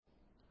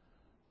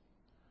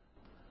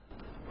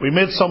We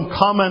made some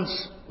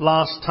comments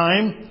last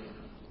time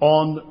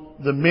on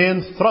the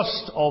main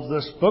thrust of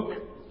this book,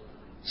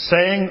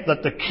 saying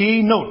that the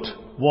keynote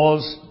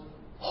was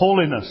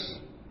holiness.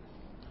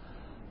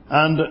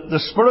 And the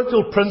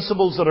spiritual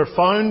principles that are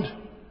found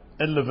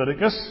in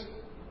Leviticus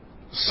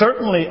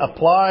certainly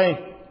apply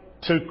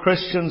to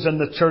Christians in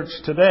the church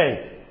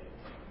today.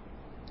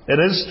 It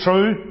is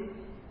true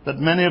that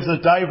many of the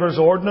divers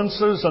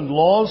ordinances and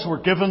laws were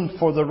given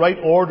for the right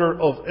order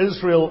of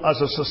Israel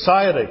as a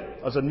society,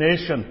 as a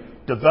nation,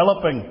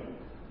 developing.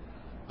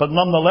 But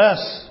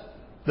nonetheless,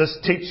 this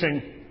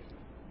teaching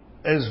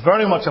is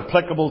very much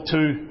applicable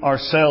to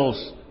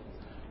ourselves.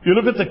 You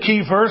look at the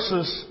key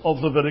verses of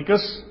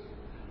Leviticus,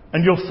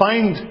 and you'll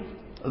find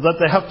that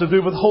they have to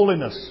do with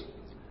holiness.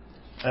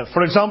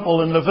 For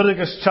example, in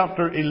Leviticus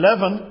chapter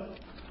 11,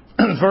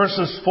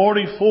 verses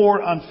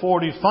 44 and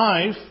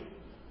 45,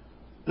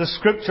 the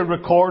Scripture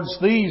records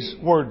these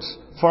words: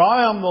 "For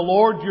I am the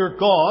Lord your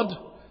God,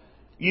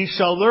 ye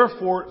shall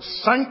therefore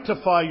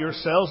sanctify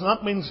yourselves," and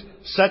that means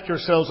set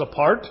yourselves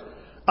apart,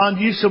 "and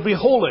ye shall be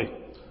holy.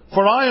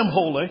 For I am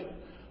holy,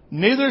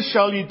 neither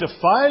shall ye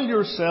defile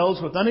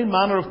yourselves with any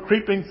manner of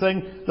creeping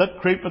thing that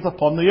creepeth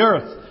upon the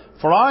earth.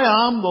 For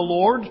I am the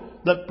Lord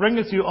that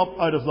bringeth you up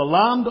out of the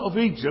land of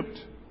Egypt,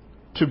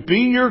 to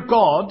be your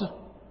God.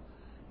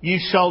 Ye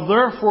shall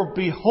therefore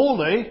be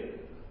holy,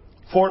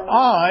 for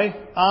I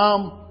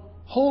am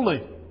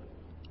holy."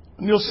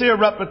 And you'll see a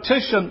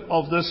repetition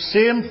of this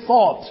same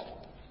thought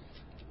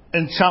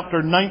in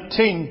chapter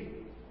 19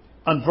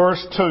 and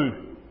verse 2.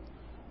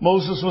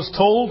 Moses was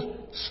told,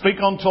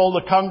 "Speak unto all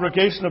the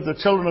congregation of the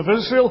children of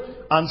Israel,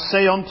 and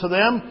say unto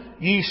them,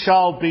 Ye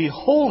shall be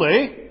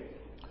holy,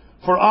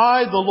 for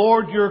I, the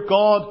Lord your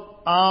God,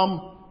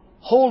 am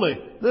holy."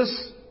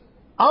 This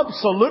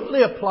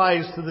absolutely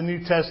applies to the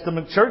New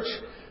Testament church,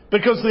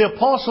 because the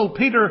Apostle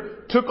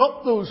Peter took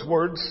up those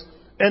words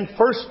in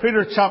 1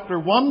 Peter chapter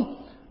 1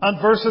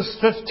 and verses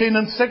 15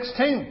 and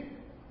 16.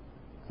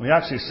 He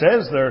actually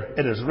says there,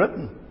 "It is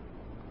written,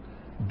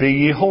 Be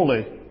ye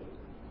holy,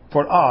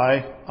 for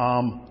I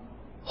am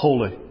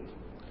holy."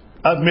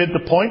 I've made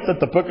the point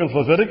that the book of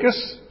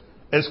Leviticus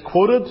is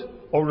quoted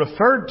or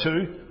referred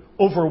to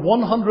over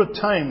 100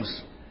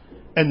 times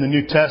in the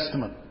New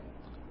Testament.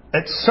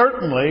 It's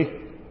certainly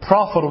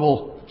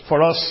profitable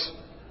for us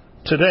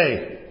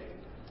today.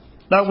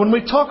 Now, when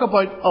we talk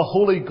about a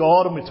holy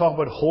God and we talk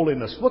about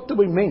holiness, what do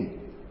we mean?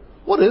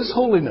 What is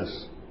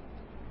holiness?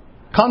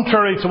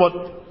 Contrary to what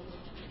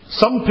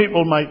some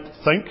people might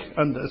think,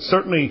 and it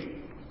certainly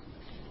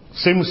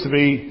seems to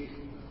be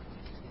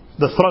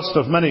the thrust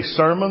of many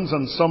sermons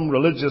and some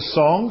religious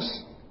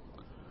songs,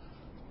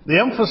 the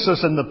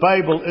emphasis in the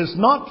Bible is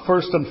not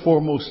first and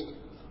foremost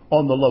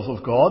on the love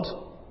of God.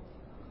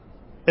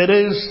 It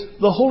is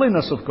the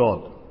holiness of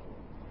God.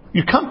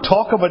 You can't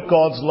talk about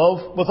God's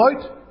love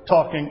without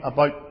talking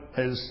about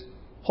His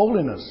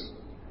holiness.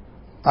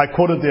 I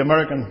quoted the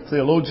American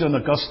theologian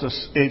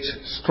Augustus H.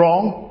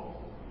 Strong,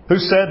 who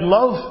said,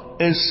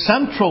 "Love is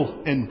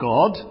central in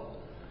God,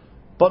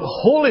 but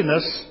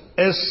holiness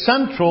is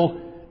central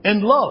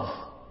in love.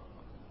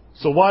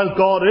 So while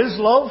God is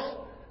love,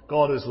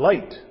 God is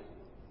light,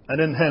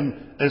 and in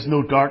Him is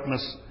no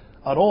darkness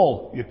at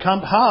all." You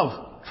can't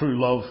have true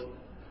love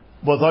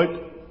without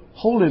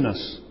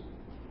holiness.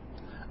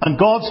 And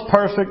God's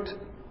perfect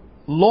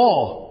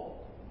law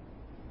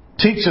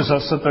teaches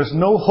us that there's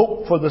no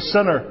hope for the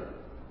sinner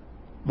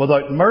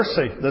without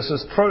mercy. This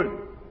is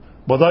true.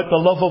 Without the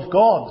love of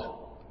God,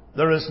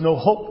 there is no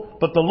hope.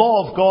 But the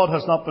law of God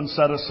has not been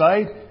set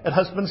aside. It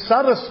has been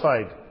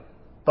satisfied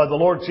by the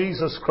Lord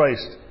Jesus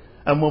Christ.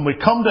 And when we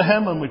come to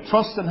Him and we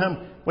trust in Him,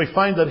 we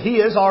find that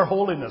He is our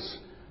holiness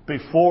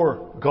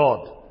before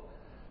God.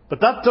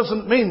 But that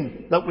doesn't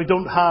mean that we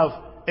don't have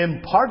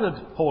imparted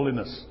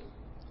holiness.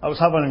 I was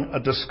having a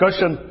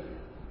discussion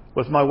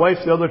with my wife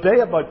the other day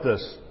about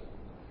this.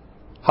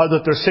 How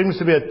that there seems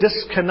to be a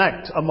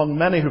disconnect among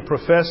many who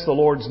profess the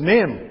Lord's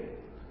name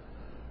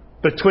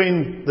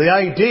between the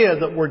idea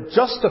that we're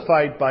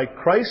justified by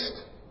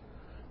Christ,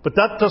 but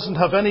that doesn't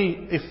have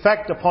any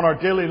effect upon our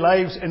daily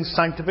lives in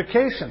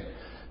sanctification.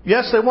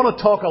 Yes, they want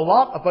to talk a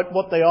lot about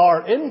what they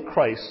are in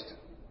Christ,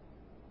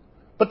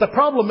 but the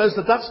problem is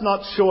that that's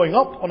not showing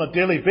up on a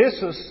daily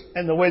basis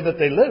in the way that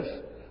they live.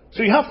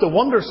 So you have to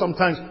wonder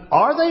sometimes,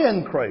 are they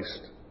in Christ?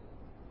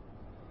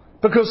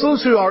 Because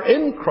those who are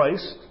in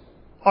Christ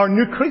are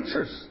new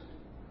creatures.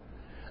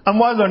 And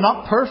while they're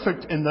not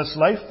perfect in this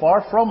life,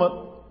 far from it,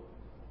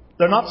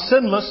 they're not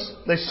sinless.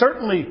 They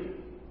certainly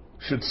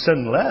should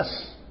sin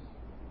less.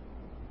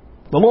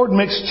 The Lord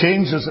makes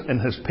changes in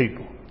His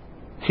people,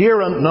 here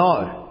and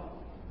now.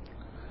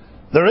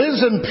 There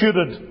is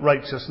imputed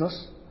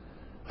righteousness.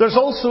 There's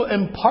also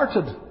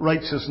imparted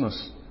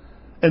righteousness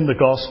in the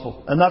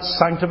gospel, and that's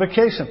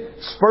sanctification.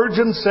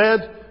 Spurgeon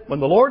said, when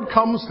the Lord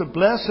comes to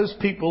bless His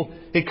people,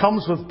 He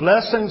comes with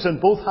blessings in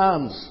both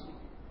hands.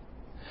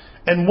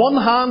 In one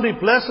hand, He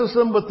blesses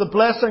them with the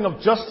blessing of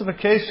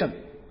justification.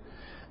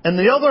 In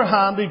the other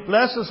hand, He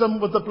blesses them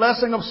with the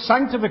blessing of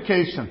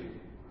sanctification.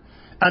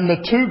 And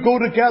the two go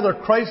together.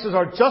 Christ is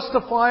our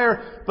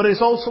justifier, but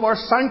He's also our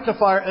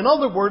sanctifier. In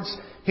other words,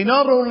 He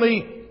not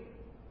only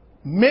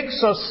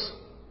makes us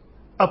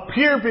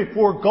appear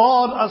before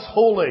God as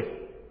holy,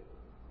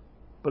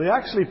 but He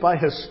actually, by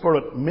His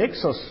Spirit,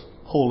 makes us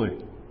holy.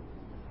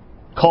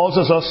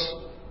 Causes us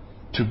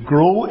to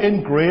grow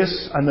in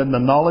grace and in the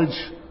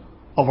knowledge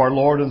of our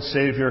Lord and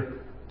Saviour,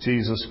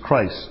 Jesus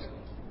Christ.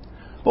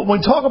 But when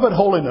we talk about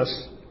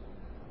holiness,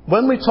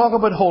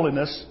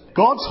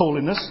 God's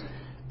holiness,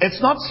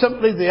 it's not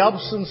simply the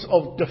absence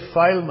of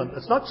defilement.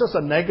 It's not just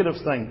a negative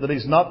thing, that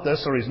He's not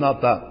this or He's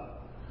not that.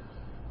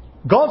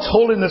 God's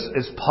holiness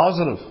is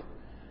positive.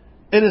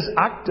 It is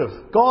active.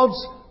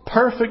 God's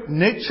perfect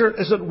nature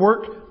is at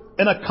work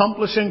in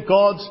accomplishing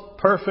God's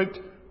perfect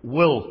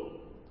will.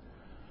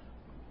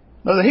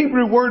 Now, the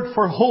Hebrew word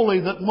for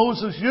holy that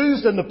Moses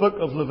used in the book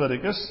of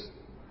Leviticus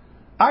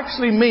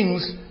actually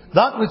means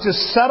that which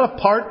is set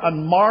apart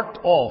and marked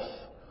off,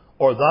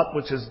 or that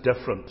which is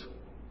different.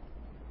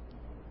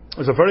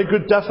 There's a very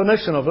good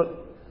definition of it.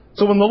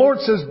 So when the Lord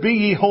says, "Be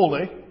ye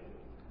holy,"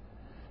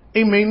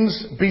 He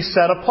means be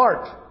set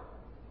apart.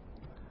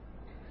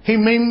 He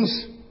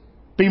means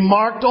be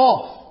marked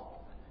off.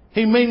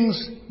 He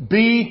means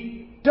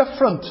be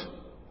different.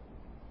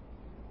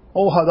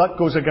 Oh, how that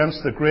goes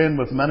against the grain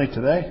with many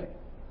today.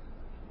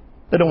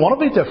 They don't want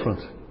to be different.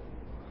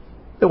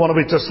 They want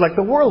to be just like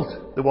the world.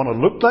 They want to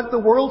look like the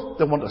world.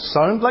 They want to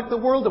sound like the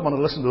world. They want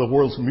to listen to the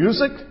world's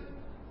music.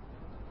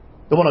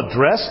 They want to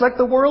dress like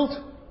the world.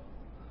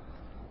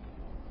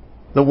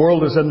 The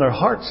world is in their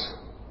hearts.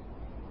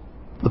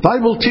 The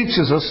Bible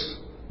teaches us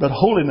that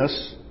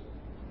holiness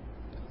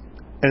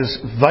is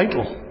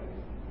vital.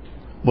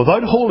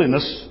 Without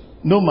holiness,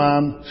 no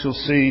man shall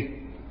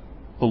see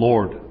the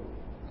Lord.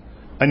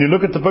 And you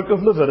look at the book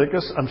of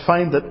Leviticus and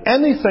find that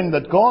anything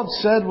that God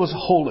said was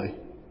holy,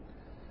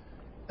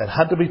 it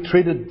had to be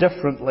treated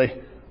differently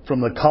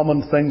from the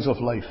common things of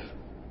life.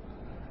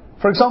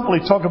 For example,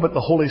 He talked about the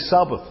Holy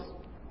Sabbath.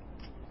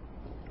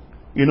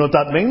 You know what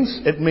that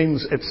means? It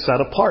means it's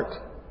set apart.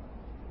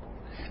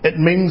 It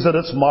means that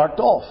it's marked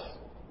off.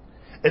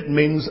 It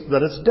means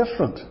that it's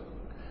different.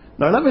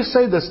 Now let me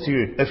say this to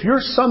you. If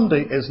your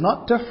Sunday is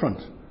not different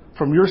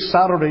from your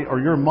Saturday or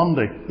your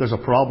Monday, there's a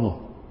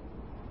problem.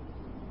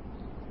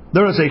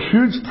 There is a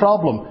huge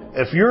problem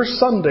if your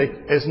Sunday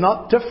is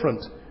not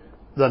different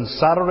than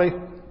Saturday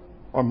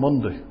or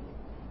Monday.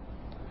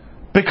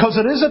 Because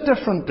it is a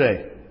different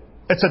day.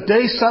 It's a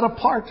day set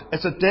apart.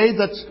 It's a day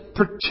that's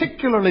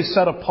particularly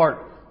set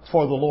apart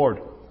for the Lord.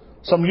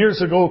 Some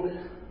years ago,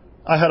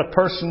 I had a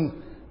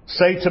person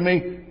say to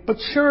me, "But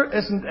sure,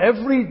 isn't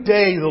every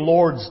day the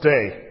Lord's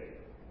day?"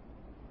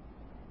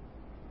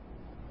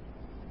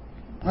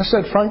 I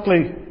said,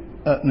 frankly,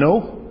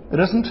 no, it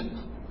isn't.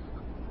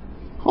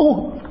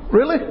 "Oh,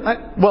 really?"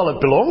 Well,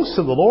 it belongs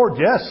to the Lord,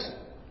 yes.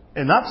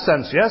 In that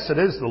sense, yes, it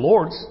is the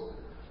Lord's.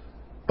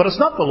 But it's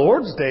not the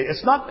Lord's day.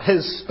 It's not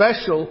His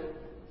special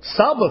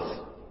Sabbath.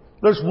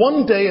 There's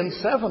one day in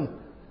 7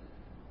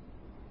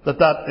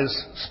 that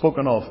is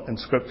spoken of in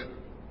Scripture.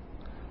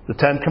 The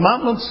 10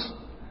 Commandments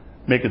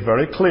make it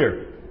very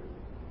clear.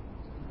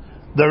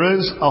 There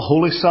is a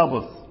holy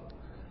Sabbath.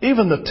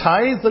 Even the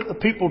tithe that the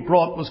people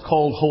brought was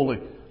called holy.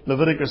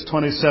 Leviticus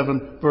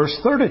 27 verse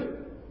 30.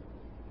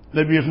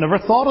 Maybe you've never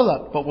thought of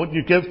that, but what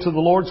you give to the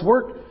Lord's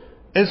work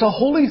is a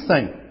holy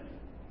thing.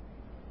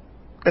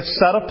 It's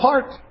set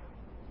apart.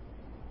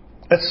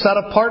 It's set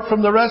apart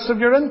from the rest of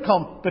your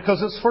income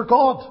because it's for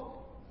God.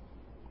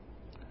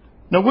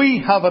 Now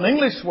we have an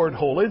English word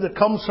holy that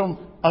comes from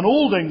an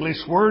Old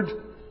English word,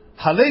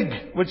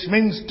 halig, which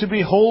means to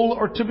be whole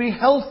or to be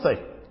healthy.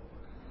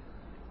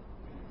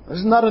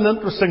 Isn't that an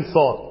interesting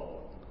thought?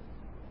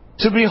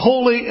 To be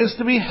holy is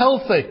to be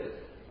healthy.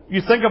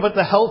 You think about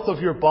the health of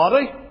your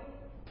body.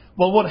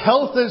 Well, what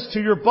health is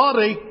to your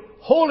body,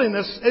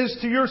 holiness is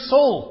to your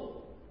soul.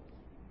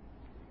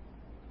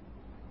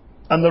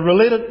 And the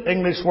related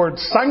English word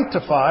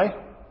sanctify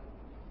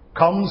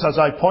comes, as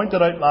I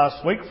pointed out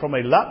last week, from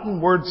a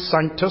Latin word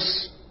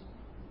sanctus,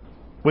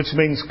 which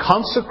means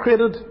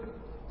consecrated,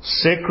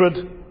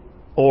 sacred,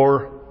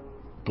 or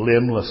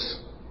blameless.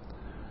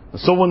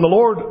 So when the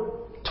Lord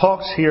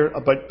talks here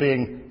about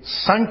being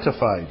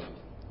sanctified,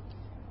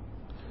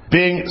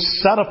 being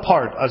set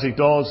apart, as He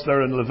does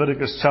there in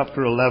Leviticus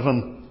chapter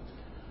 11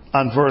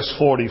 and verse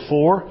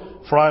 44,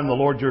 "For I am the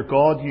Lord your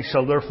God, ye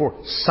shall therefore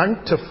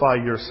sanctify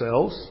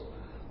yourselves."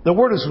 The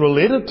word is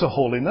related to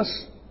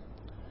holiness,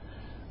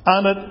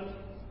 and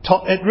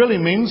it really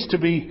means to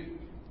be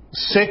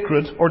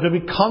sacred or to be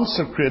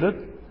consecrated,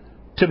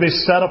 to be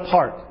set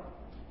apart.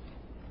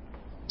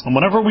 And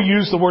whenever we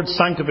use the word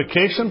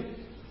sanctification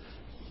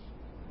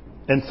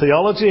in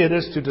theology, it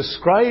is to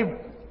describe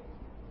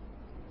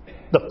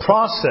the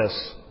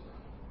process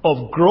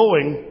of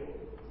growing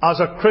as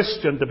a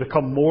Christian to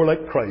become more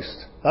like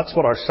Christ. That's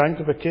what our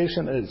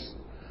sanctification is.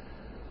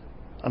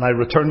 And I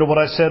return to what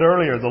I said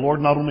earlier. The Lord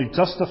not only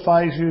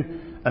justifies you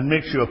and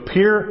makes you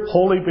appear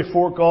holy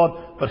before God,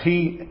 but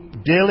He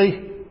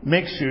daily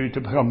makes you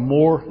to become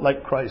more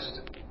like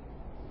Christ.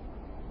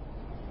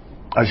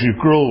 as you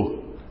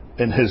grow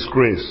in His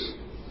grace.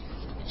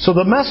 So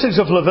the message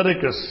of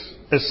Leviticus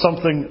is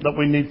something that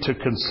we need to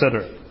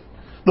consider.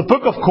 The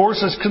book, of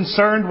course, is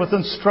concerned with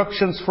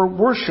instructions for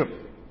worship.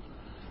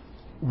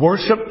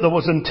 Worship that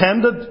was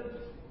intended,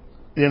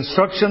 the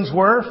instructions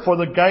were for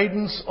the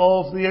guidance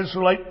of the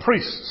Israelite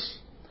priests.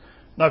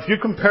 Now, if you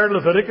compare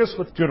Leviticus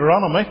with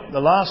Deuteronomy, the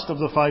last of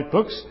the 5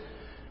 books,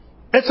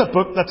 it's a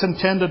book that's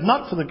intended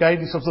not for the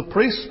guidance of the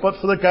priests, but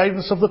for the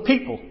guidance of the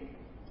people.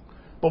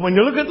 But when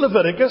you look at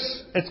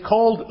Leviticus, it's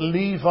called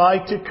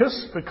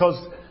Leviticus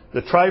because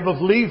the tribe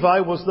of Levi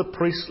was the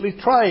priestly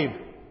tribe.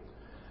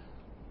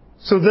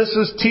 So this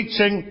is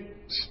teaching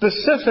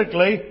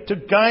specifically to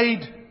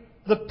guide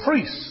the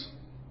priests.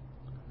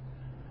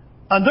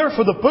 And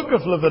therefore the book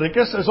of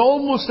Leviticus is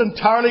almost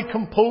entirely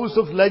composed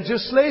of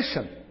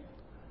legislation,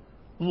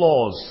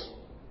 laws,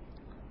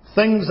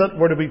 things that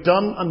were to be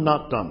done and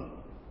not done.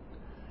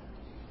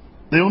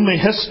 The only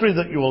history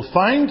that you will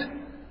find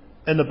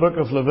in the book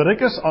of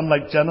Leviticus,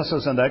 unlike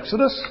Genesis and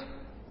Exodus,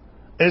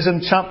 is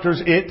in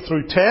chapters 8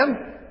 through 10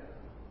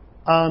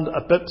 and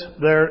a bit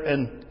there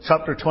in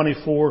chapter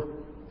 24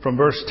 from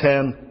verse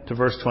 10 to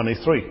verse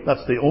 23.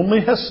 That's the only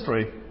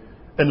history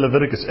in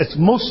Leviticus. It's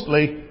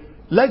mostly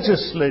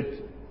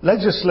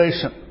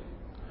legislation.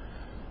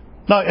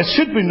 Now, it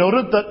should be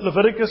noted that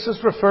Leviticus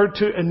is referred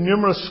to in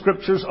numerous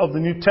scriptures of the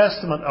New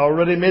Testament. I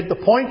already made the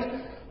point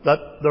that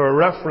there are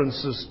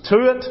references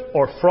to it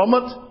or from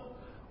it,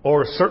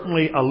 or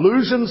certainly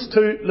allusions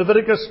to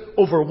Leviticus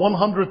over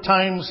 100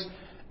 times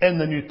in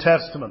the New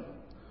Testament.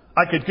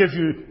 I could give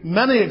you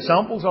many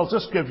examples. I'll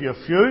just give you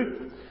a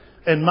few.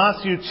 In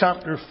Matthew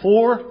chapter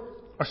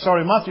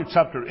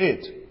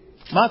 8.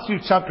 Matthew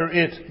chapter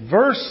 8,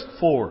 verse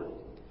 4.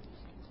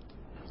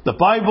 The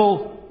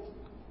Bible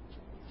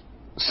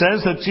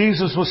says that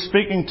Jesus was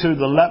speaking to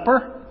the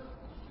leper,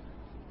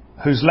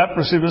 whose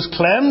leprosy was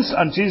cleansed,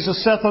 and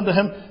Jesus saith unto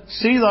him,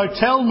 See thou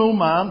tell no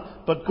man,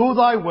 but go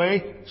thy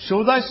way,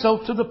 show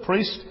thyself to the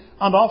priest,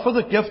 and offer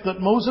the gift that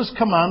Moses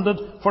commanded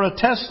for a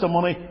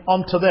testimony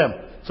unto them.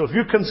 So if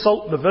you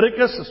consult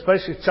Leviticus,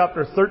 especially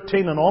chapter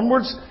 13 and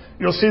onwards,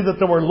 you'll see that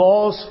there were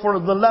laws for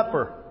the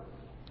leper.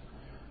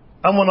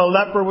 And when a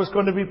leper was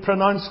going to be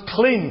pronounced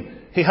clean,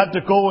 he had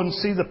to go and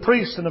see the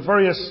priest, and the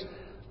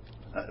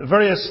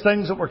various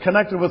things that were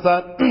connected with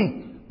that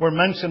were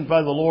mentioned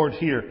by the Lord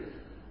here.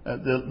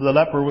 The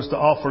leper was to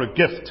offer a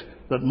gift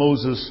that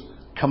Moses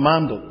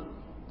commanded.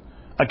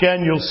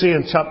 Again, you'll see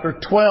in chapter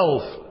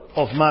 12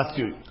 of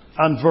Matthew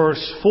and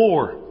verse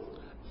 4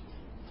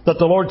 that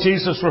the Lord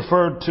Jesus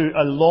referred to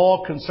a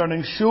law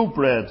concerning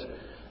showbread,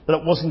 that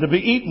it wasn't to be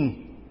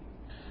eaten,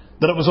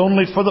 that it was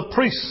only for the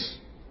priests.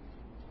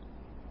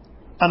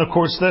 And of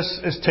course this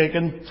is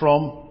taken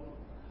from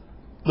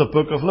the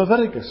book of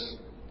Leviticus.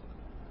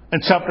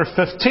 In chapter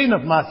 15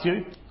 of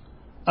Matthew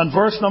and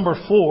verse number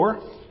 4,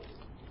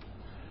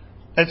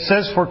 it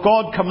says, For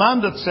God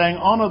commanded, saying,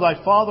 Honour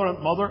thy father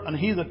and mother, and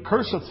he that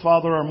curseth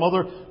father or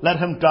mother, let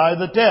him die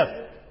the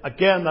death.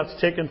 Again, that's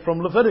taken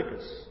from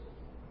Leviticus.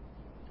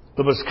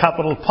 There was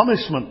capital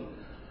punishment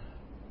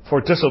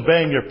for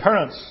disobeying your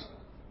parents.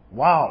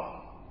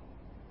 Wow.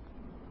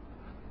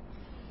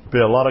 Be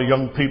a lot of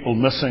young people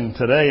missing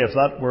today if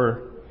that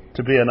were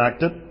to be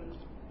enacted.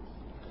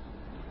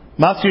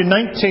 Matthew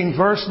 19,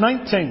 verse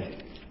 19.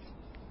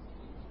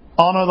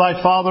 Honour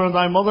thy father and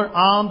thy mother,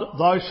 and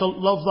thou shalt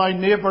love thy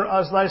neighbour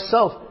as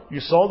thyself. You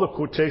saw the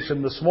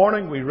quotation this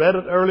morning. We read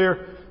it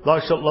earlier. Thou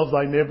shalt love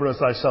thy neighbour as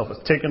thyself.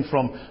 It's taken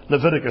from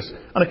Leviticus.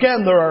 And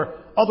again, there are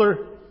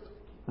other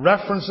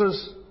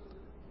references.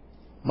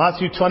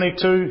 Matthew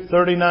 22,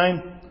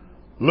 39.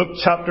 Luke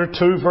chapter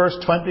 2, verse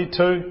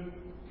 22.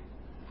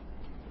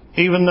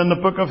 Even in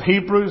the book of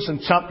Hebrews, in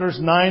chapters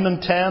 9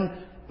 and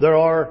 10, there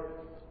are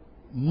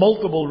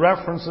multiple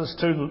references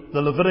to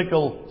the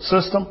Levitical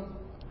system.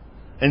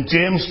 In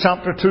James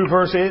chapter 2,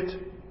 verse 8.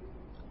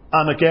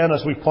 And again,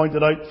 as we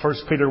pointed out, 1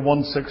 Peter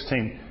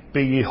 1:16.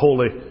 Be ye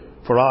holy,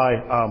 for I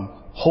am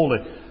holy.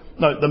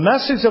 Now, the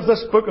message of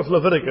this book of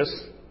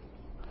Leviticus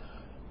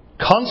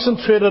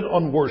concentrated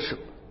on worship.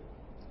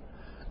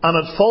 And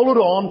it followed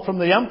on from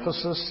the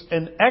emphasis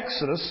in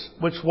Exodus,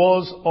 which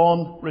was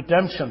on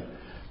redemption.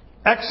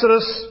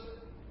 Exodus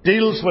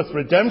deals with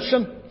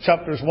redemption,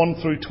 chapters 1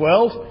 through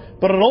 12,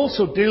 but it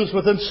also deals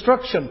with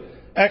instruction,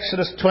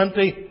 Exodus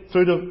 20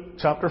 through to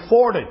chapter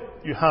 40.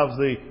 You have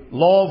the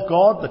law of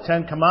God, the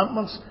 10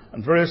 Commandments,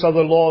 and various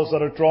other laws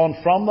that are drawn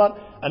from that.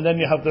 And then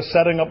you have the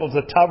setting up of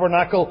the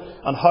tabernacle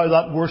and how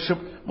that worship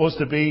was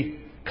to be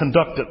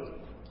conducted.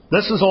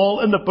 This is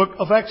all in the book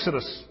of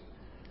Exodus.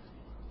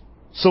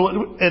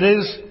 So it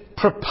is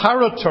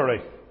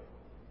preparatory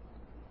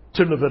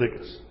to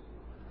Leviticus.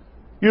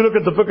 You look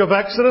at the book of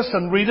Exodus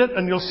and read it,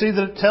 and you'll see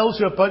that it tells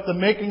you about the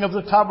making of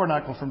the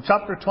tabernacle. From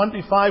chapter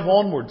 25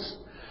 onwards,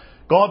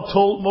 God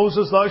told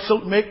Moses, Thou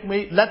shalt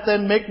let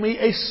them make me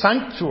a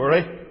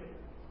sanctuary.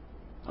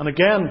 And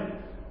again,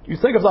 you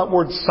think of that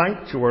word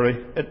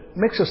sanctuary, it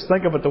makes us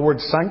think of the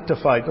word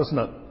sanctified, doesn't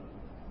it?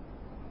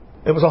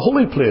 It was a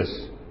holy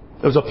place.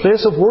 It was a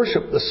place of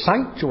worship, the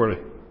sanctuary.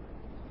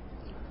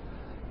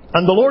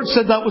 And the Lord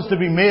said that was to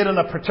be made in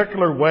a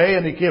particular way,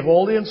 and He gave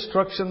all the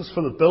instructions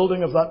for the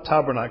building of that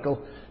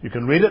tabernacle. You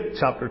can read it,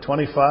 chapter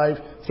 25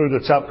 through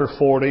to chapter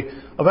 40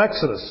 of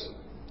Exodus.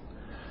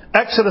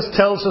 Exodus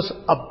tells us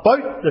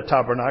about the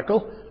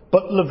tabernacle,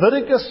 but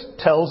Leviticus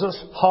tells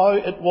us how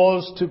it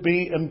was to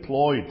be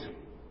employed.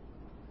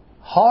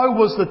 How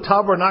was the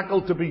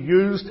tabernacle to be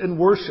used in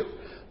worship?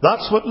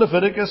 That's what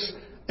Leviticus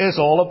is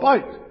all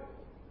about.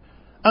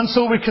 And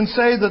so we can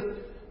say that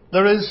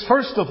there is,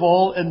 first of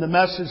all, in the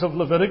message of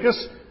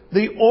Leviticus,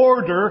 the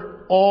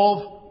order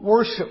of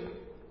worship.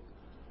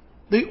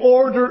 The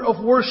order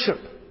of worship.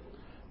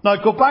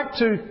 Now go back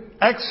to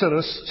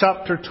Exodus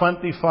chapter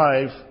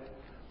 25.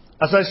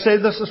 As I say,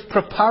 this is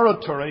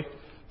preparatory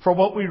for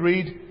what we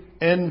read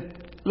in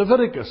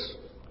Leviticus.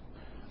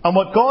 And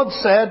what God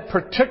said,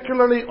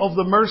 particularly of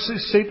the mercy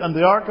seat and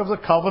the Ark of the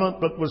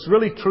Covenant, but was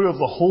really true of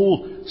the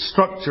whole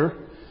structure,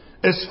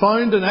 is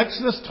found in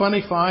Exodus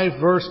 25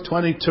 verse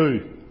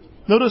 22.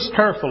 Notice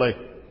carefully.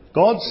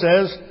 God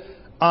says,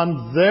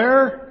 "And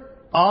there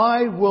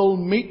I will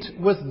meet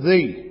with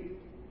thee,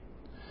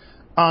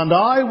 and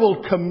I will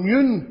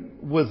commune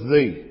with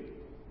thee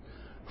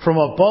from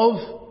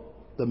above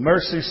the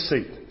mercy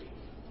seat."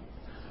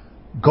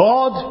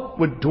 God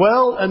would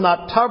dwell in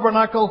that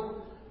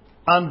tabernacle,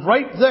 and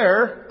right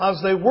there,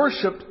 as they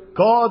worshipped,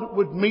 God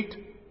would meet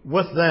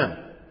with them.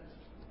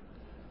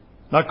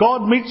 Now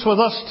God meets with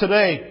us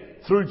today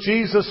through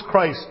Jesus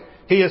Christ.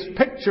 He is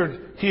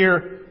pictured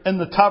here in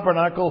the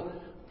tabernacle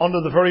under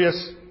the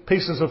various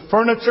pieces of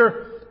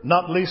furniture,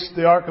 not least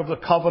the Ark of the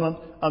Covenant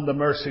and the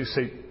mercy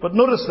seat. But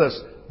notice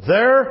this,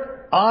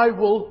 "There I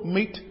will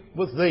meet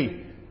with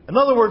thee." In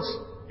other words,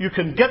 you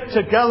can get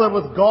together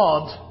with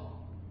God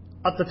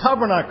at the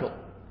tabernacle.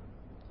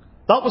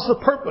 That was the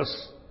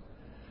purpose.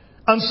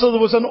 And so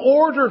there was an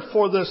order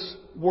for this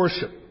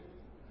worship.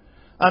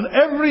 And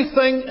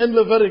everything in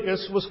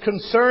Leviticus was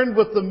concerned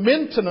with the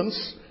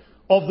maintenance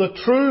of the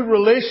true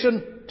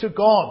relation to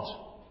God.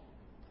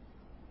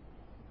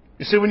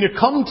 You see, when you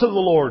come to the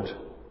Lord,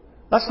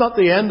 that's not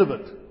the end of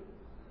it.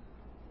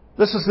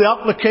 This is the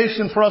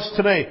application for us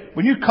today.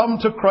 When you come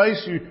to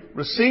Christ, you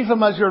receive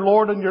Him as your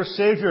Lord and your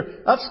Saviour.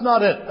 That's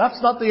not it.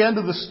 That's not the end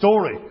of the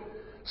story.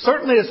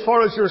 Certainly as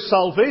far as your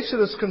salvation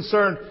is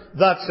concerned,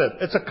 that's it.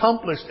 It's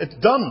accomplished. It's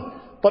done.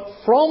 But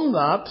from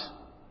that,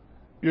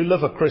 you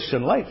live a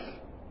Christian life.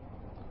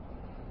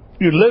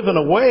 You live in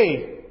a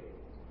way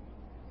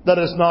that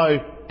is now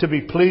to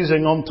be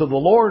pleasing unto the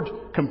Lord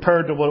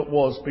compared to what it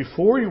was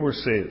before you were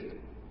saved.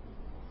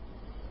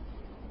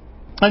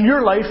 And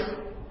your life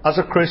as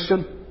a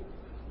Christian,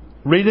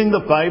 reading the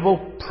Bible,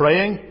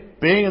 praying,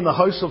 being in the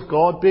house of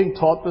God, being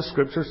taught the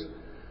Scriptures,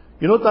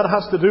 you know what that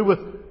has to do with?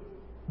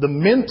 The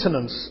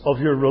maintenance of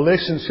your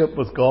relationship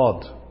with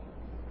God.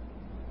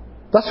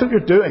 That's what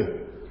you're doing.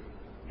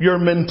 You're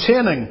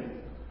maintaining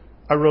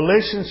a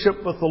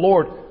relationship with the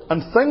Lord.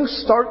 And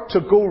things start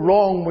to go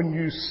wrong when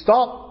you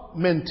stop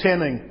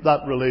maintaining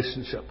that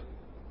relationship.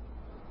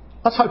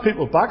 That's how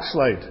people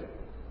backslide.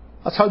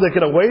 That's how they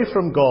get away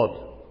from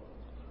God.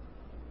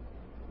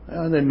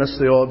 And they miss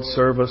the odd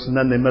service, and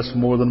then they miss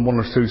more than 1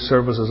 or 2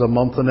 services a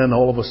month, and then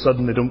all of a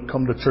sudden they don't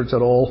come to church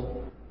at all.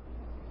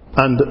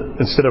 And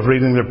instead of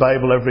reading their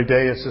Bible every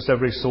day, it's just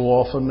every so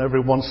often,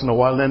 every once in a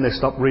while, and then they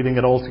stop reading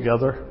it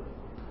altogether.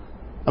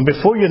 And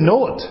before you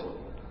know it,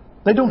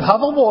 they don't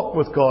have a walk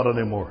with God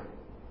anymore.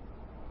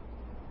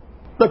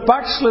 They're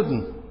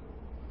backslidden.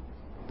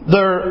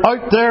 They're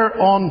out there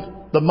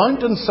on the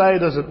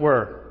mountainside, as it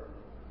were,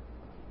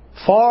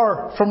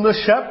 far from the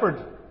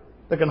shepherd.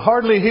 They can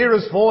hardly hear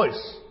His voice.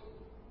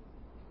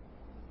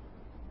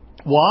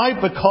 Why?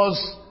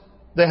 Because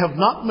they have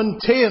not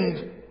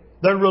maintained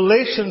their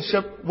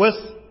relationship with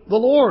the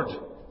Lord.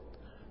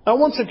 Now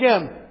once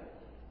again,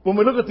 when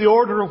we look at the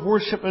order of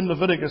worship in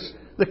Leviticus,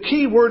 the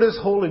key word is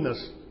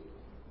holiness.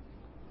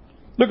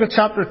 Look at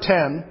chapter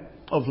 10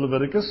 of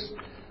Leviticus.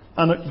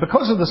 And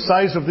because of the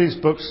size of these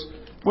books,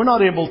 we're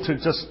not able to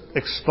just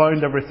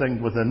expound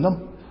everything within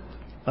them.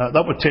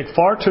 That would take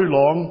far too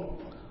long.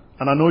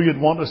 And I know you'd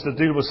want us to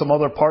deal with some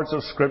other parts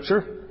of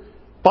Scripture.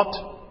 But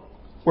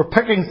we're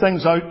picking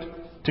things out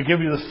to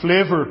give you the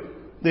flavour,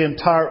 the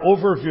entire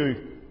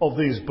overview of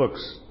these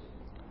books.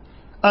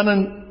 And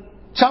in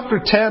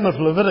chapter 10 of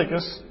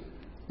Leviticus,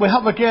 we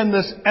have again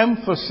this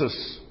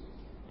emphasis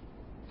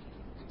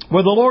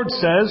where the Lord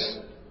says,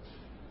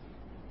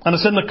 and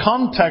it's in the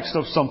context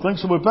of something,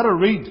 so we better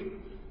read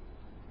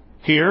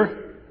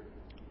here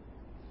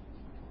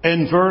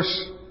in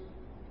verse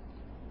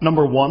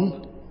number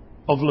 1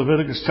 of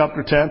Leviticus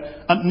chapter 10.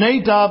 "And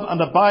Nadab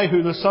and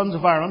Abihu, the sons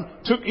of Aaron,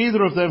 took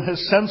either of them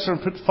his censer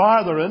and put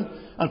fire therein,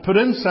 and put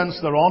incense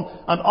thereon,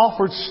 and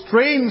offered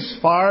strange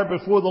fire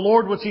before the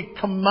Lord, which He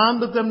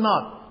commanded them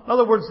not." In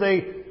other words,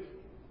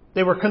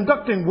 they were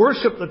conducting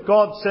worship that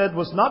God said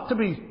was not to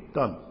be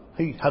done.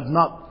 He had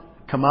not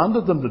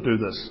commanded them to do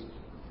this.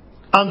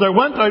 "And there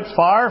went out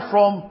fire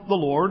from the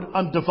Lord,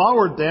 and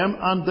devoured them,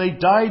 and they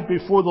died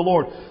before the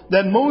Lord.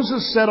 Then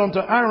Moses said unto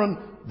Aaron,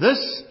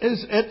 This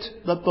is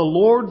it that the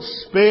Lord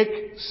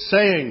spake,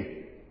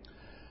 saying,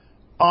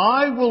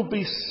 I will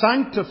be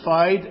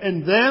sanctified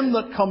in them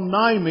that come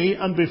nigh me,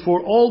 and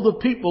before all the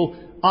people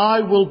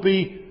I will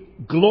be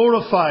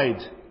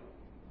glorified.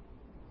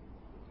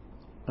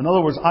 In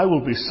other words, I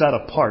will be set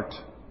apart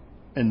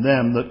in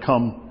them that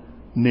come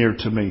near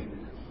to me.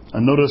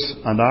 And notice,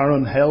 and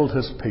Aaron held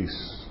his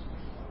peace.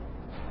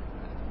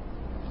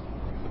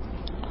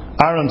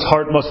 Aaron's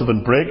heart must have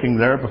been breaking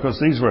there, because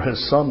these were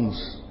his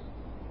sons.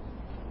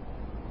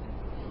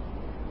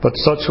 But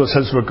such was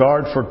his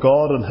regard for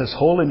God and his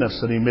holiness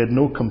that he made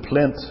no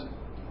complaint.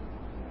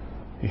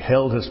 He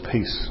held his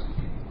peace.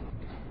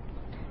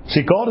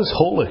 See, God is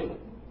holy.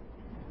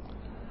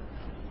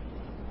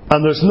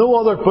 And there's no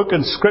other book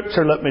in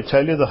Scripture, let me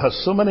tell you, that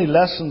has so many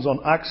lessons on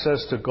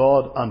access to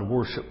God and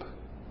worship.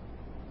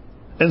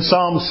 In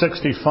Psalm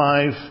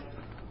 65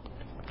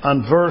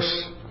 and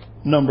verse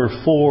number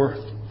 4,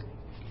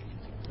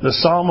 the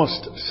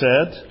psalmist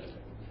said,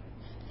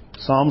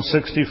 Psalm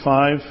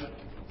 65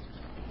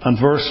 and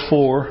verse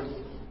 4,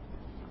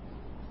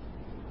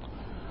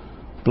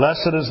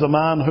 Blessed is the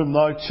man whom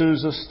thou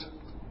choosest,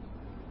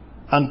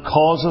 and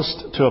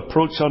causest to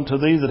approach unto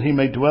thee, that he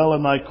may dwell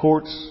in thy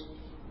courts.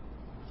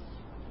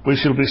 We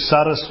shall be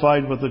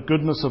satisfied with the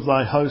goodness of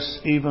thy house,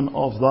 even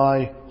of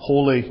thy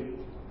holy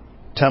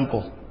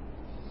temple.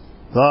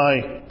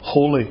 Thy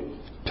holy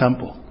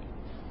temple.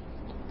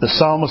 The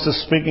psalmist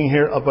is speaking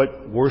here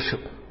about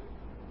worship.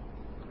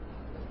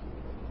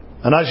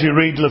 And as you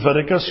read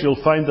Leviticus,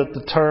 you'll find that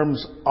the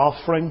terms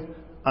offering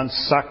and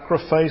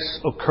sacrifice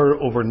occur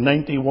over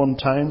 91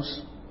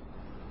 times.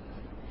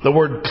 The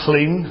word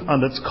clean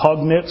and its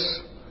cognates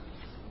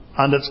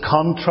and its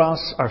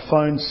contrasts are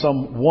found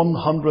some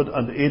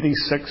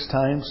 186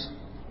 times.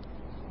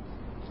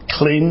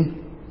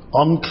 Clean,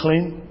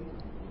 unclean.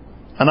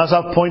 And as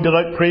I've pointed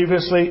out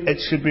previously, it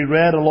should be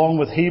read along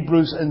with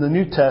Hebrews in the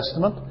New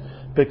Testament,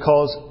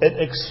 because it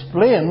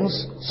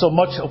explains so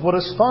much of what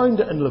is found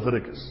in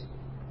Leviticus.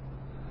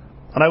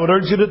 And I would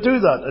urge you to do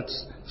that.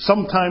 It's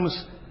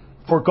sometimes,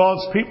 for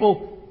God's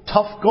people,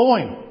 tough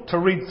going to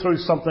read through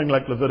something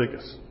like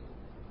Leviticus.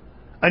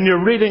 And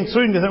you're reading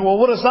through and you think, well,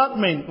 what does that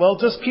mean? Well,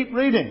 just keep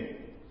reading.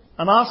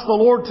 And ask the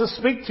Lord to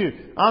speak to you.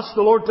 Ask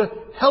the Lord to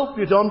help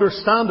you to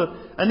understand it.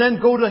 And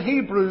then go to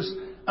Hebrews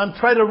and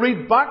try to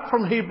read back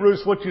from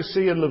Hebrews what you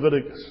see in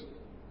Leviticus.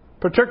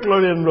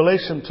 Particularly in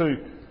relation to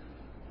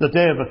the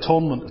Day of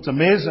Atonement. It's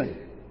amazing.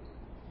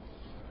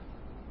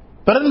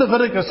 But in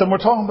Leviticus, and we're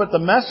talking about the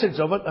message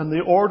of it and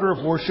the order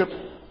of worship,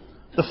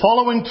 the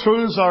following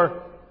truths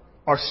are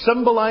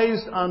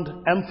symbolized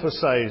and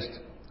emphasized.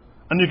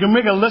 And you can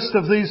make a list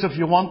of these if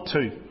you want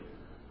to.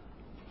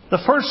 The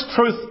first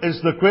truth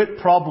is the great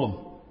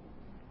problem.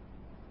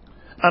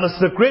 And it's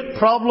the great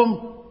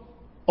problem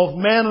of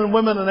men and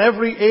women in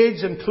every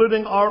age,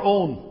 including our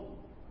own.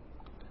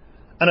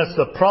 And it's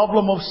the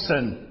problem of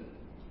sin.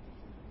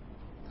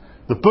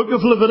 The book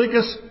of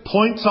Leviticus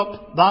points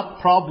up that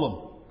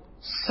problem.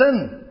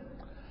 Sin.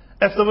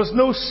 If there was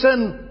no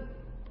sin,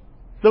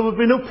 there would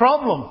be no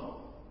problem.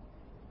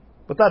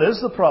 But that is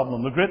the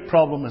problem. The great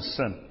problem is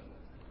sin.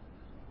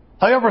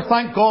 However,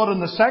 thank God, in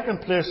the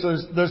second place,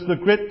 there's the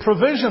great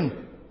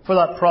provision for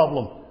that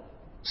problem.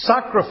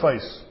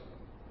 Sacrifice.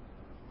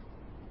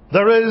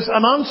 There is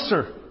an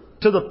answer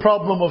to the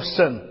problem of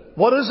sin.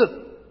 What is it?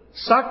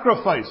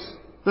 Sacrifice.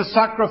 The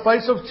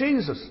sacrifice of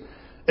Jesus.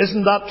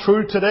 Isn't that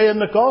true today in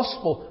the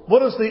gospel?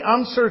 What is the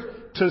answer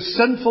to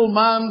sinful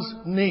man's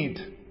need?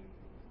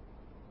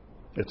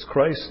 It's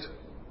Christ.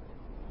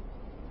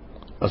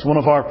 As one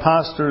of our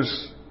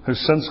pastors, who's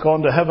since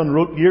gone to heaven,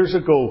 wrote years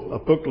ago a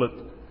booklet.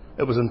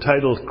 It was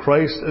entitled,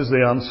 Christ is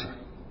the Answer.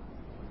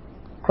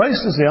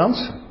 Christ is the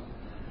answer.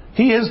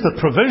 He is the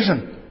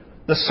provision,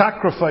 the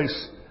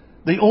sacrifice,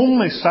 the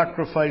only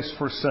sacrifice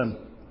for sin.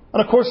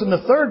 And of course, in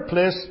the third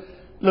place,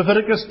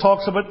 Leviticus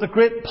talks about the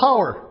great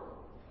power,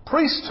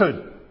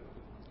 priesthood.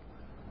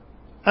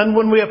 And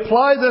when we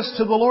apply this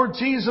to the Lord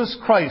Jesus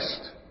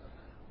Christ,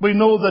 we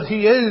know that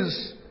He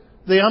is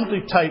the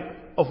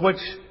antitype of which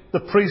the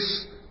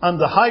priests and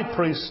the high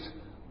priest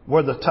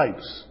were the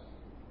types.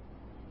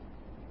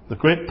 The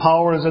great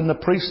power is in the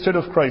priesthood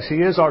of Christ. He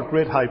is our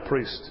great high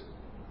priest.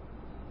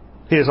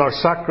 He is our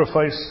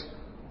sacrifice,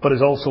 but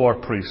is also our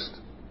priest.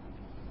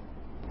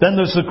 Then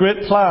there's the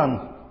great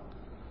plan.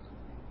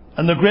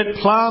 And the great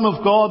plan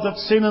of God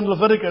that's seen in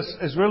Leviticus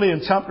is really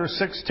in chapter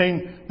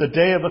 16, the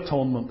Day of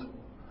Atonement.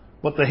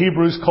 What the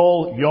Hebrews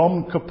call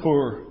Yom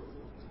Kippur.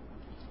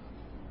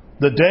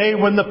 The day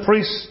when the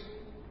priests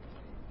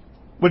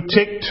would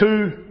take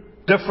two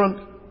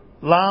different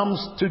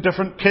lambs, two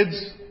different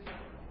kids.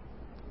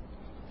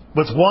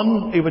 With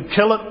one, he would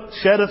kill it,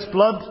 shed its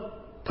blood,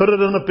 put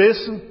it in a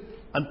basin,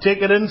 and take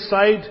it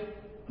inside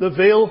the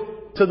veil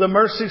to the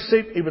mercy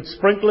seat. He would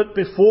sprinkle it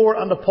before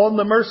and upon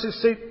the mercy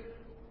seat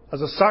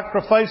as a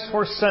sacrifice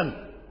for sin.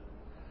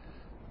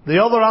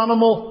 The other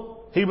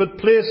animal, he would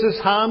place his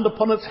hand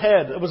upon its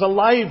head. It was a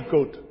live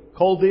goat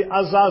called the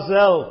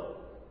Azazel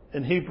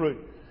in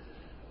Hebrew.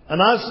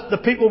 And as the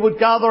people would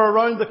gather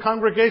around the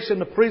congregation,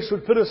 the priest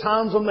would put his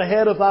hands on the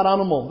head of that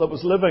animal that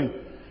was living.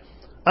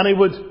 And he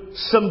would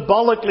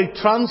symbolically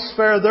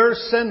transfer their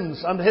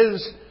sins and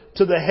his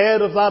to the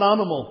head of that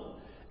animal.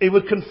 He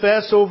would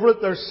confess over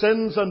it their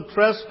sins and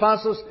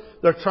trespasses,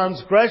 their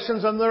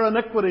transgressions and their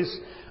iniquities.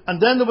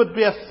 And then there would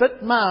be a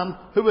fit man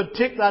who would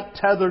take that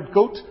tethered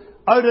goat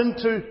out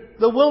into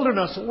the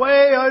wilderness,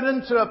 way out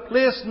into a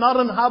place not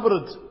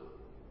inhabited.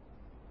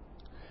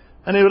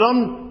 And he would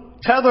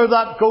untether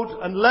that goat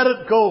and let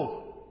it go.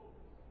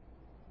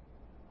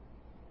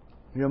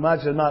 You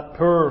imagine that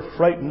poor,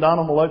 frightened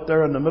animal out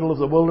there in the middle of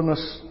the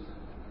wilderness,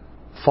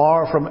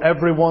 far from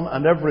everyone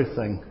and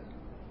everything.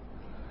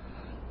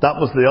 That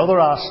was the other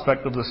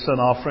aspect of the sin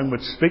offering,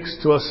 which speaks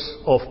to us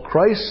of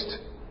Christ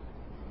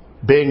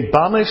being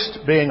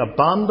banished, being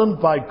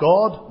abandoned by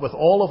God with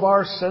all of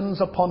our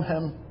sins upon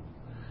Him,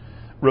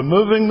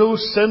 removing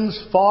those sins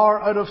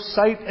far out of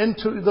sight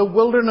into the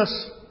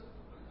wilderness,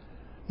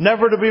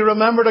 never to be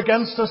remembered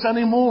against us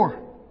anymore.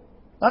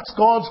 That's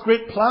God's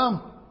great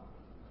plan.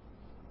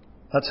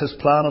 That's His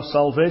plan of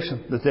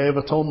salvation, the Day of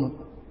Atonement.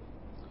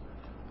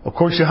 Of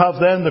course, you have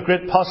then the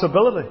great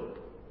possibility.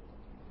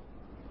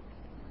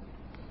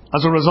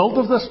 As a result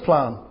of this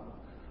plan,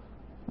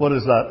 what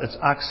is that? It's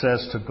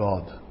access to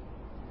God.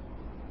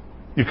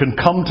 You can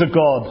come to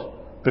God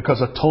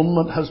because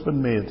atonement has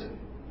been made.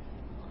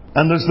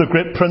 And there's the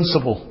great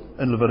principle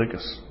in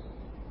Leviticus.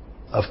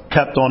 I've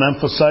kept on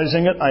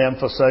emphasizing it. I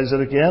emphasize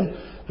it again.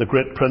 The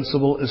great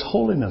principle is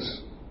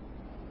holiness.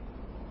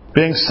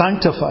 Being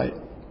sanctified.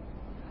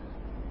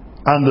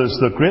 And there's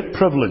the great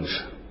privilege,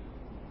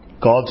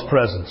 God's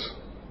presence.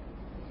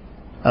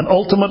 And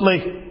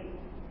ultimately,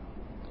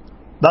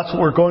 that's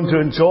what we're going to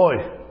enjoy.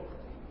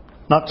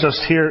 Not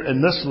just here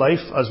in this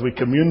life as we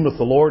commune with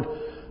the Lord,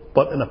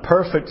 but in a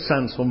perfect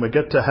sense when we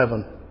get to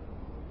heaven.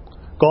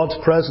 God's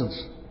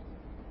presence.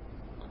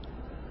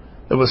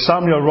 It was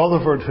Samuel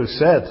Rutherford who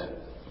said,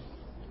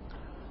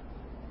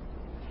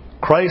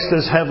 Christ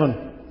is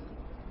heaven,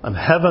 and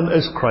heaven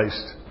is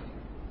Christ.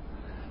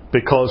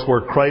 Because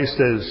where Christ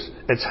is,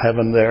 it's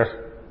heaven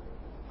there.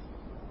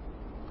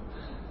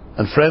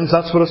 And friends,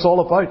 that's what it's all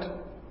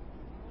about.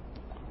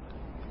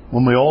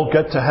 When we all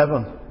get to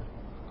heaven,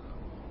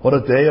 what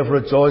a day of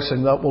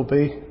rejoicing that will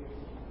be.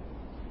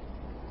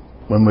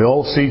 When we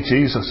all see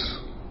Jesus,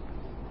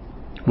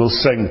 we'll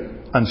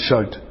sing and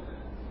shout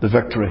the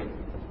victory.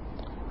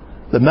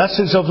 The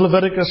message of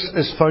Leviticus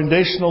is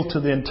foundational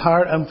to the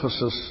entire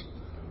emphasis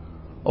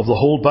of the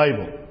whole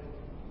Bible.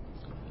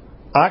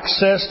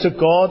 Access to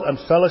God and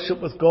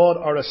fellowship with God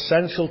are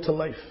essential to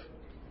life.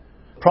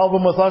 The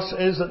problem with us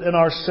is that in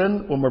our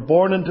sin, when we're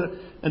born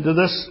into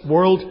this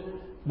world,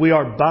 we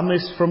are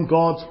banished from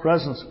God's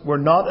presence. We're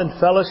not in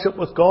fellowship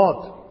with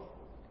God.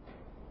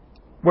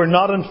 We're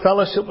not in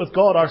fellowship with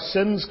God. Our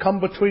sins come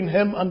between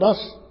Him and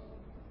us.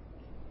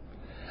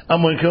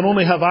 And we can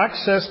only have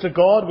access to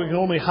God, we can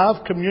only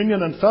have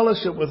communion and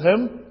fellowship with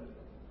Him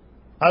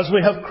as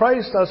we have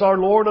Christ as our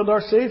Lord and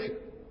our Saviour.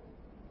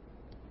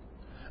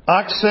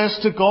 Access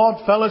to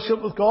God,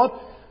 fellowship with God,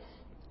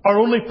 are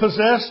only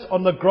possessed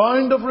on the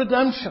ground of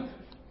redemption.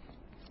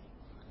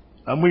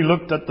 And we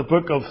looked at the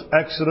book of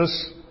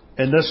Exodus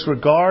in this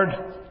regard.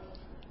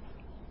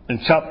 In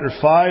chapter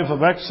 5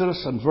 of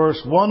Exodus and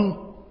verse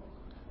 1,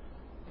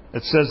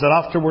 it says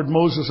that afterward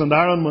Moses and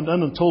Aaron went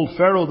in and told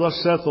Pharaoh,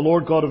 Thus saith the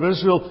Lord God of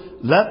Israel,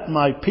 Let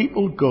my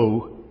people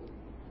go,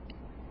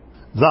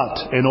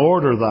 that in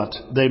order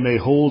that they may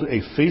hold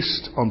a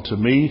feast unto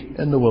me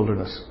in the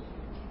wilderness.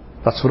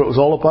 That's what it was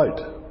all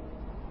about.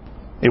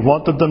 He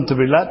wanted them to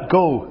be let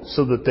go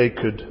so that they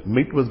could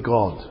meet with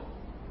God.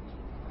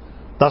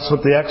 That's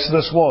what the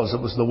Exodus was.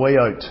 It was the way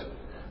out.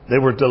 They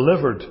were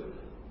delivered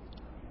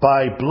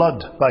by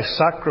blood, by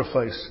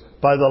sacrifice,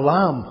 by the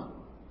Lamb.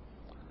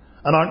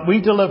 And aren't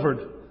we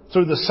delivered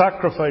through the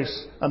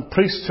sacrifice and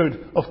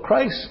priesthood of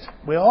Christ?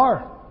 We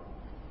are.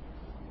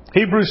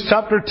 Hebrews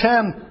chapter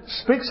 10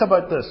 speaks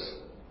about this.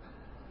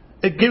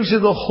 It gives you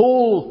the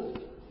whole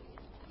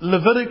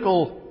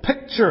Levitical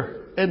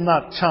picture in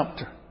that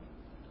chapter.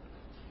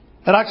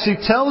 It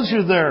actually tells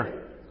you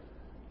there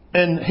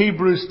in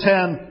Hebrews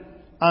 10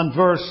 and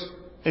verse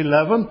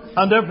 11,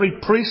 And every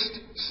priest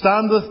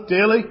standeth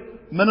daily,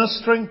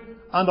 ministering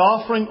and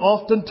offering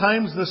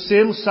oftentimes the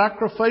same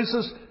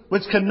sacrifices,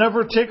 which can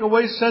never take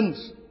away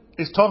sins.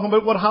 He's talking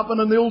about what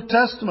happened in the Old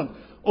Testament.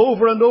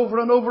 Over and over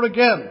and over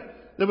again.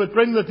 They would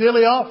bring the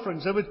daily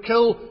offerings. They would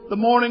kill the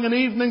morning and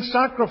evening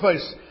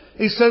sacrifice.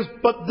 He says,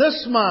 But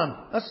this man,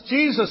 that's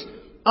Jesus,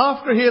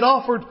 after he had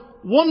offered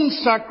one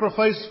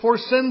sacrifice for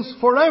sins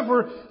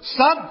forever,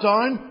 sat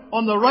down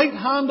on the right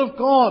hand of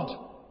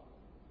God.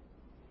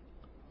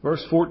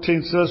 Verse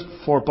 14 says,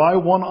 For by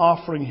one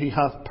offering he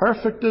hath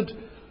perfected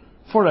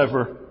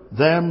forever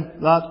them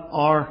that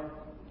are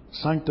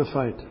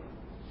sanctified.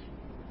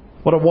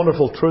 What a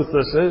wonderful truth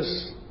this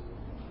is.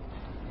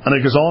 And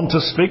he goes on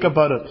to speak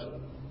about it.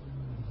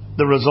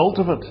 The result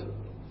of it.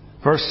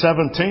 Verse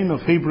 17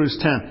 of Hebrews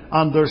 10.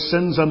 And their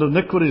sins and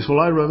iniquities will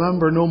I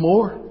remember no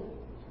more.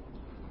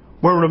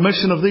 Where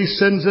remission of these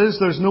sins is,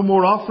 there's no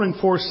more offering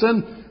for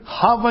sin.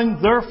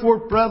 Having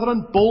therefore,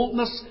 brethren,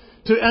 boldness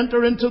to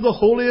enter into the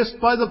holiest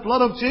by the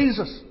blood of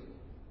Jesus,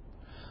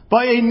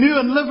 by a new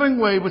and living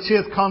way which he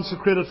hath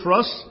consecrated for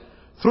us,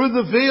 through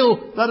the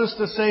veil, that is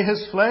to say,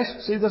 his flesh.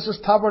 See, this is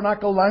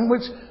tabernacle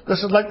language.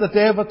 This is like the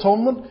Day of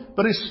Atonement,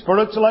 but he's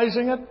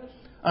spiritualizing it.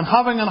 And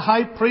having an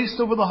high priest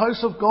over the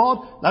house of God,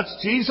 that's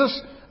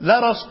Jesus,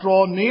 let us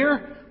draw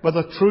near with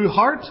a true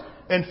heart,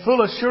 in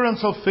full assurance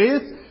of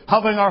faith,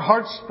 having our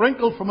hearts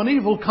sprinkled from an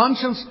evil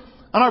conscience,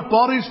 and our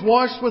bodies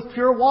washed with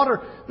pure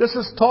water. This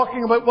is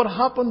talking about what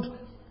happened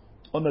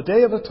on the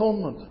Day of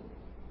Atonement.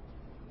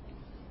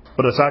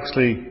 But it's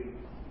actually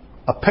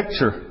a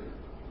picture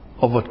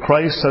of what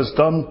Christ has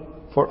done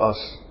for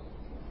us.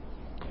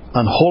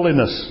 And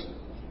holiness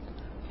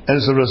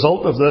is the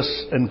result of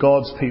this in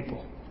God's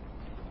people.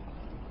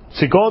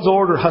 See, God's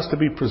order has to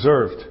be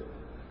preserved.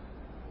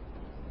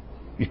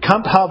 You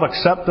can't have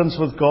acceptance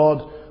with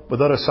God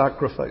without a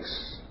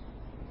sacrifice.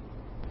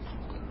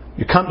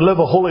 You can't live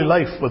a holy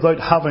life without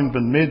having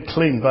been made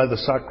clean by the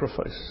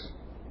sacrifice.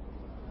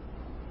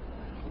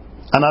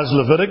 And as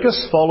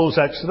Leviticus follows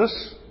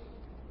Exodus,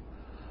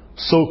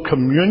 so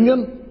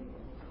communion,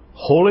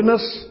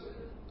 holiness,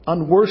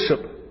 and worship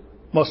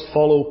must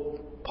follow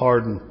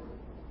pardon.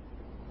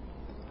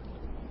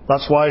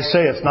 That's why I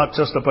say it's not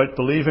just about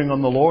believing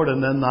on the Lord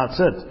and then that's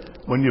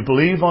it. When you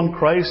believe on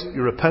Christ,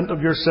 you repent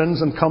of your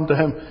sins and come to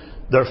Him,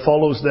 there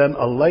follows then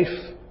a life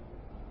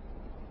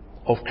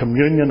of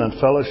communion and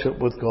fellowship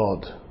with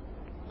God.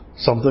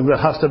 Something that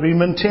has to be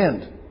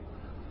maintained.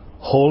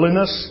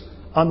 Holiness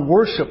and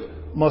worship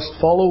must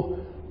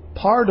follow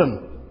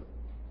pardon.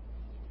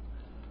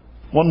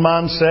 One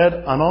man said,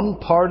 an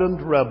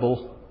unpardoned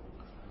rebel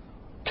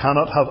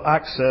cannot have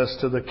access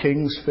to the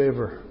king's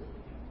favour.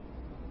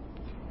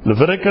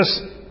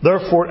 Leviticus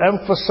therefore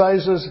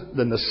emphasizes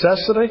the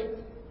necessity.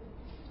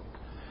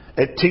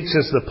 It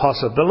teaches the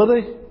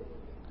possibility.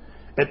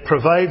 It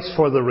provides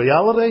for the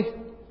reality.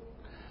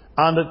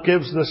 And it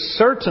gives the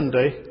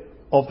certainty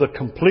of the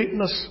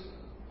completeness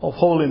of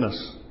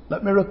holiness.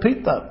 Let me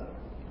repeat that.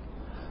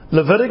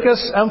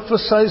 Leviticus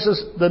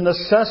emphasizes the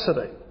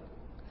necessity.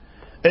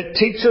 It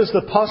teaches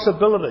the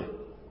possibility.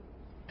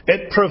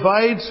 It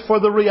provides for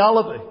the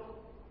reality.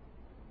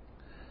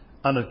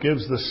 And it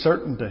gives the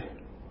certainty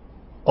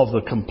of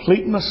the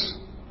completeness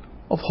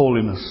of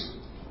holiness.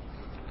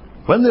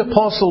 When the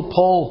Apostle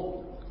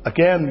Paul,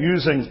 again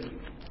using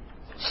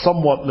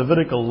somewhat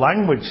Levitical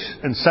language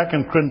in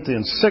 2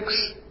 Corinthians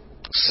 6,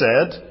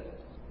 said,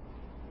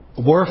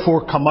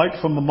 wherefore come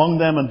out from among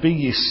them and be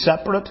ye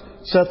separate,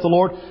 saith the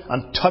Lord,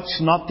 and touch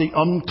not the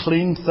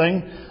unclean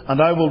thing,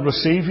 and I will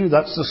receive you.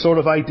 That's the sort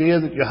of idea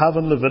that you have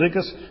in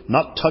Leviticus,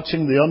 not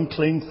touching the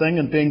unclean thing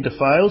and being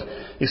defiled.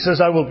 He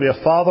says, I will be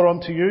a father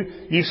unto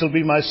you, ye shall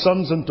be my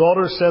sons and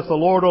daughters, saith the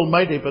Lord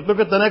Almighty. But look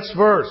at the next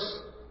verse.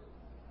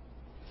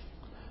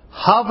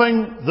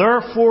 Having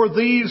therefore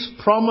these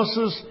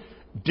promises,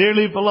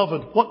 dearly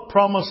beloved. What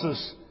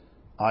promises?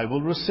 I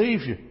will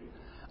receive you.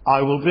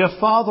 I will be a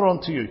father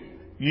unto you.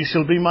 Ye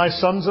shall be my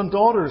sons and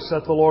daughters,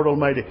 saith the Lord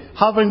Almighty.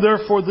 Having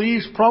therefore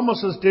these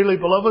promises, dearly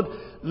beloved,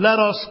 let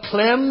us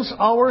cleanse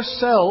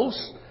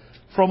ourselves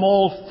from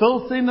all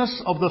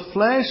filthiness of the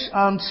flesh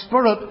and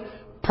spirit,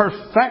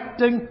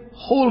 perfecting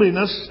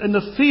holiness in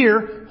the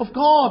fear of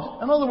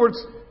God. In other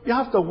words, you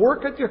have to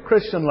work at your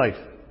Christian life.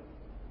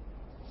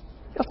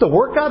 You have to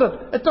work at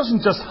it. It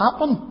doesn't just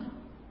happen.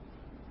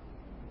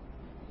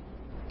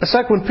 It's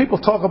like when people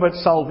talk about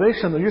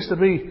salvation, there used to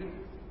be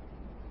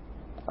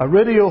a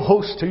radio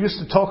host who used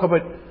to talk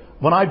about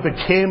when I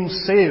became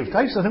saved.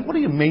 I used to think, what do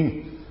you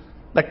mean?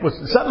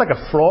 Is that like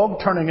a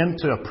frog turning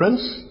into a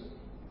prince?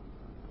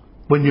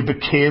 When you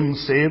became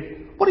saved?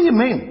 What do you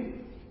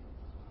mean?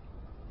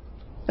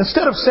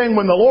 Instead of saying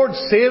when the Lord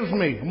saved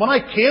me, when I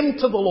came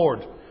to the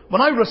Lord,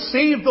 when I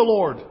received the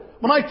Lord,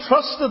 when I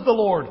trusted the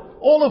Lord,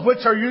 all of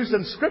which are used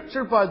in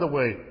Scripture, by the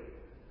way.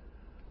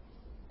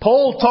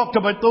 Paul talked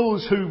about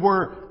those who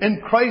were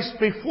in Christ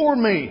before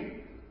me,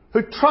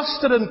 who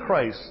trusted in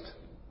Christ,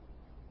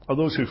 or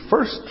those who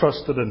first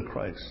trusted in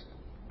Christ.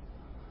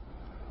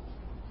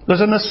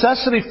 There's a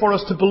necessity for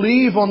us to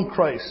believe on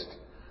Christ.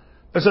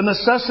 There's a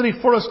necessity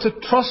for us to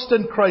trust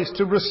in Christ,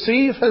 to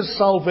receive His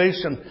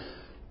salvation.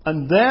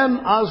 And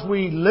then as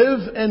we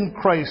live in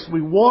Christ,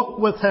 we walk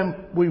with Him,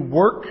 we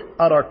work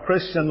at our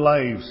Christian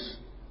lives.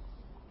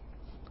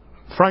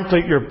 Frankly,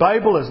 your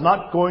Bible is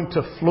not going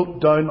to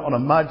float down on a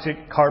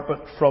magic carpet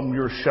from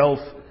your shelf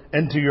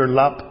into your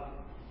lap.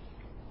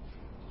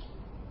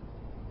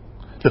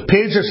 The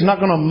pages are not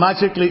going to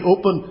magically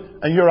open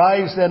and your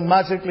eyes then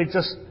magically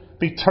just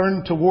be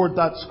turned toward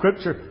that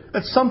Scripture.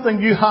 It's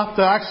something you have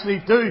to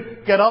actually do.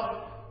 Get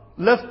up,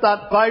 lift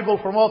that Bible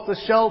from off the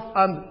shelf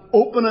and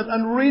open it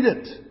and read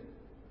it.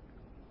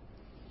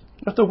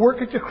 You have to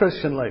work at your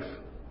Christian life.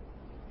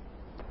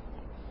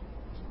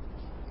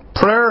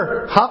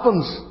 Prayer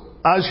happens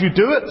as you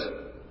do it.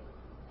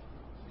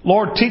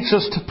 Lord, teach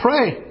us to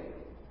pray.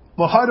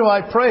 Well, how do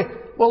I pray?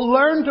 Well,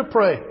 learn to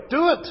pray.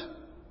 Do it.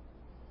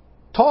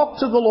 Talk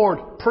to the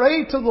Lord.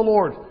 Pray to the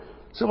Lord.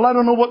 Say, well, I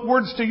don't know what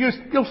words to use.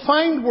 You'll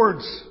find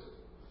words.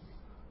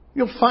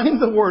 You'll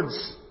find the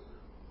words.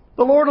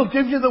 The Lord will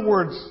give you the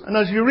words. And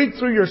as you read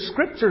through your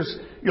scriptures,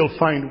 you'll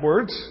find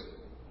words.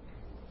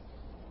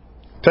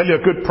 Tell you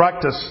a good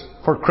practice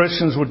for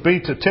Christians would be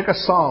to take a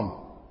psalm.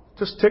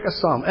 Just take a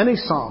psalm, any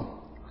psalm,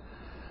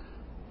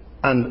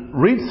 and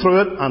read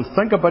through it and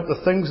think about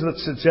the things that it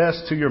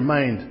suggests to your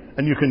mind,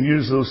 and you can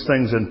use those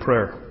things in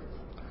prayer.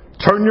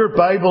 Turn your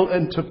Bible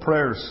into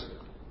prayers.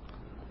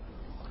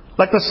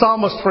 Like the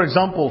psalmist, for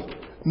example,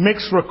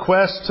 makes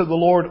requests to the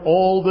Lord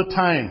all the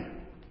time.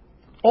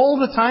 All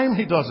the time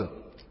he does it.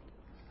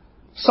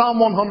 Psalm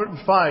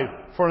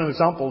 105, for an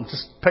example,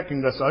 just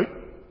picking this out.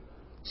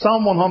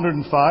 Psalm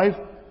 105,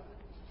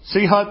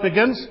 see how it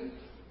begins?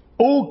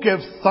 Oh, give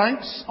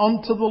thanks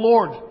unto the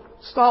Lord.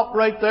 Stop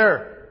right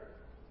there.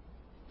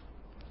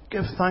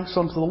 Give thanks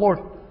unto the Lord.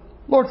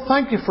 Lord,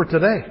 thank you for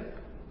today.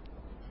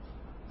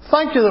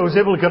 Thank you that I was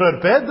able to get out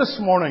of bed this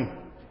morning.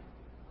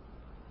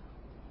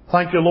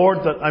 Thank you, Lord,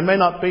 that I may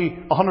not be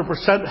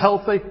 100%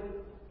 healthy,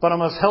 but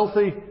I'm as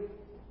healthy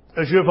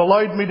as you've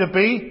allowed me to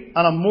be,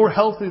 and I'm more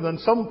healthy than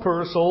some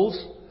poor souls.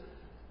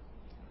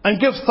 And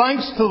give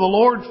thanks to the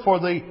Lord for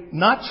the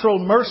natural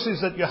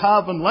mercies that you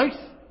have in life.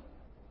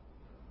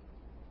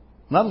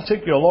 And that'll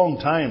take you a long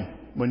time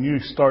when you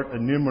start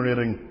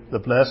enumerating the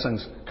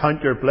blessings.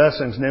 Count your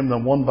blessings, name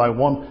them one by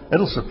one.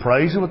 It'll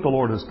surprise you what the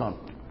Lord has done.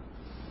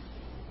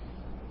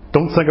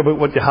 Don't think about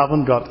what you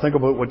haven't got. Think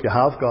about what you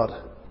have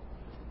got.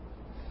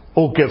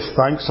 Oh, give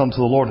thanks unto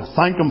the Lord.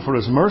 Thank Him for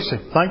His mercy.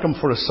 Thank Him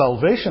for His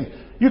salvation.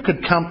 You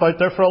could camp out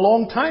there for a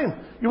long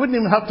time. You wouldn't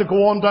even have to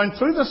go on down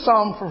through the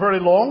psalm for very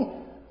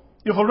long.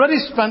 You've already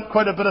spent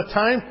quite a bit of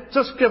time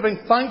just giving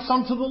thanks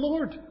unto the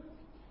Lord.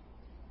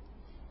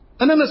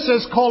 And then it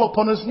says, call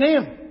upon His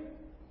name.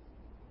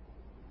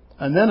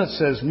 And then it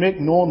says, make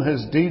known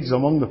His deeds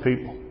among the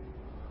people.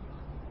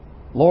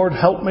 Lord,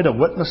 help me to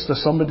witness to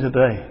somebody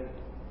today.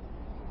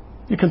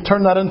 You can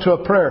turn that into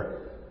a prayer.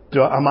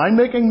 Am I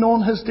making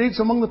known His deeds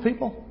among the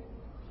people?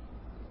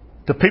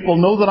 Do people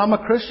know that I'm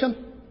a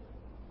Christian?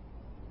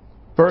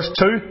 Verse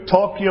 2,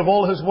 talk ye of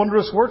all His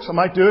wondrous works. Am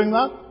I doing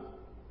that?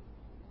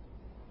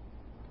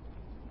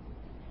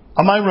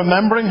 Am I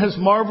remembering His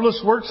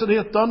marvellous works that He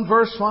hath done?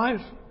 Verse 5.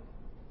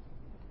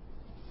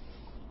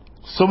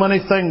 So many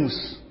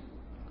things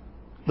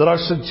that are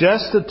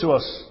suggested to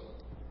us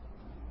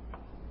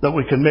that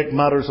we can make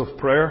matters of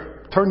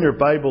prayer. Turn your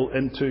Bible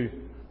into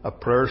a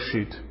prayer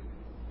sheet.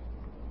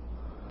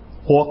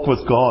 Walk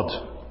with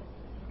God.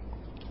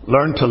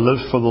 Learn to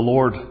live for the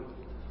Lord.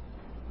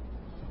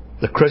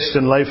 The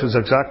Christian life is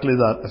exactly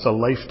that. It's a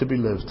life to be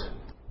lived.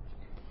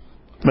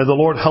 May the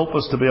Lord help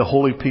us to be a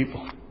holy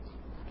people.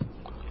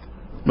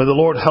 May the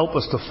Lord help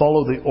us to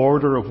follow the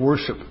order of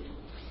worship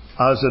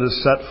as it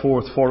is set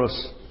forth for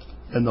us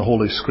in the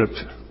Holy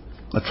Scripture.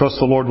 I trust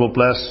the Lord will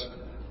bless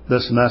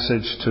this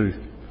message to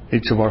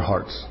each of our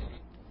hearts.